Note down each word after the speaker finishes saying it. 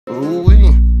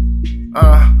Ooh-wee.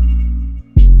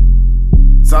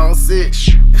 Zone 6,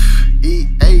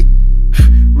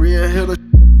 E8, real hitter,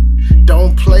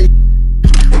 don't play,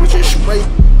 we just straight,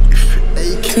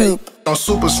 AK. On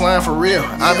super slime for real,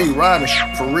 I be riding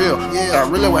for real. I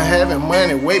really was having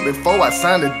money way before I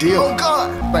signed a deal.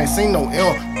 Ain't seen no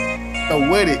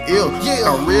know what it is.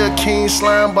 I'm real king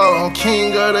slime ball, I'm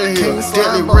king of the hill.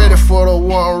 Deadly ready for the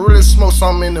war, really smoke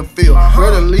something in the field.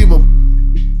 Ready to leave a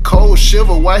cold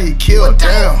shiver while he killed.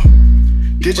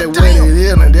 Damn. Did just what it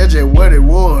is, and that's just what it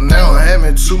was. Now I'm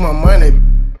having too much money.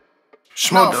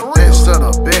 Smoke the best of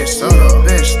the best, of the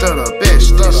best, of the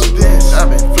best, of the best. I've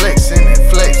been flexing and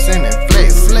flexing and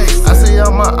flexing. I see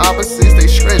all my opposites, they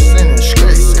stressing and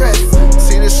stressing.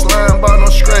 See this slime ball, no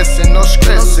stressing, no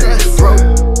stressing. Bro,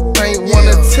 ain't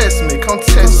wanna test me, come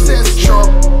test me. Show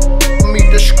me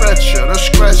the scratcher, the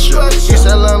scratcher. East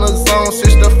Atlanta zone,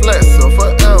 6 the flexer,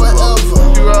 forever.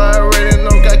 You already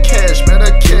know, got cash, better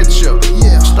catch up.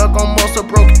 Stuck on muscle,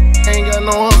 broke, ain't got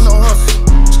no hustle.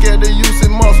 Scared to use it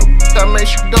muscle, that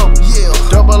makes you double.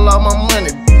 Double all my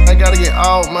money, I gotta get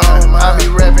all mine. I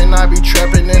be rapping, I be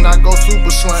trapping, and I go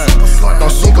super slime. Go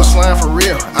super slime for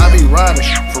real, I be riding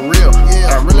for real.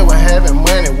 I really was having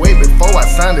money way before I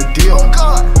signed a deal.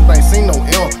 Ain't seen no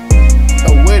ill,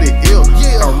 know what it is.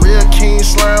 A real king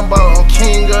slime ball, I'm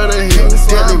king of the hill.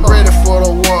 Deadly ready for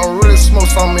the war, really smoke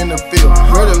something in the field.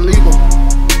 Ready to leave a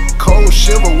cold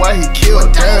shiver while he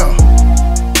killed. Down.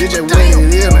 Did just what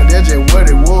it is, and that's just what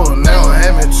it was. Now I'm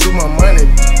having too much money,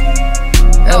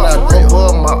 and I go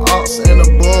above my ops and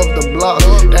above the block,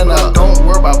 and I don't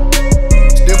worry about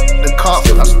stiff the cops.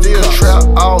 I still trap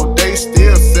all day,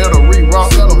 still sell the re-rock.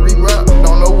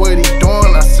 Don't know what he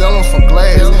doing, I sell him some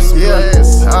glass.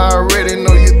 Yeah, I already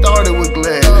know you thought it was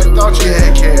glass. Thought you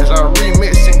had cash, I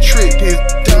remixed and tricked his.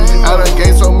 I done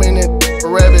gave so many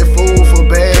rabbit food for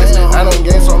bags. I done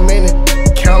gave so many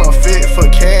counterfeit for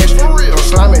cash. Don't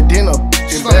slime it dinner,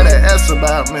 you better ask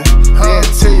about me. Then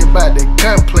tell you about the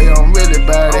gunplay, I'm really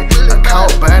about it. I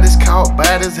caught bodies,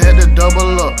 had to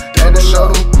double up. Had to show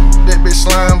them that bitch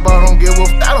slime ball, don't give a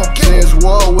f. I don't care. It's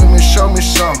war with me, show me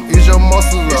something. Is your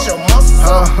muscles up? It's your muscles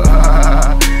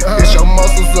up. It's your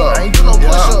muscles up. I ain't do no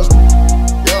push-ups.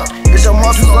 It's your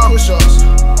muscles up.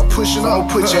 I'm pushing up,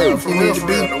 put you for real, to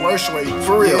be the worst way.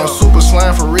 For real, I'm super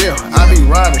slime for real. I be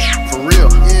riding for real.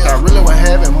 I really was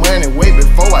having money way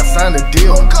before I signed a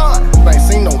deal. Ain't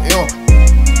seen no ill,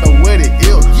 know what it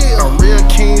is. I'm real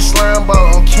king slime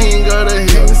ball, I'm king of the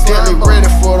hill. Deadly ready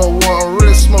for the war,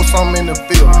 really smoke something in the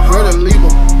field. Ready to leave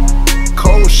a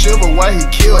cold shiver while he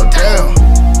killed. Down.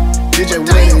 Did just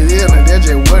what it is, and that's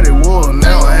just what it was.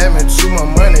 Now I'm having too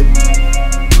much money.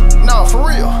 Nah, for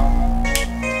real.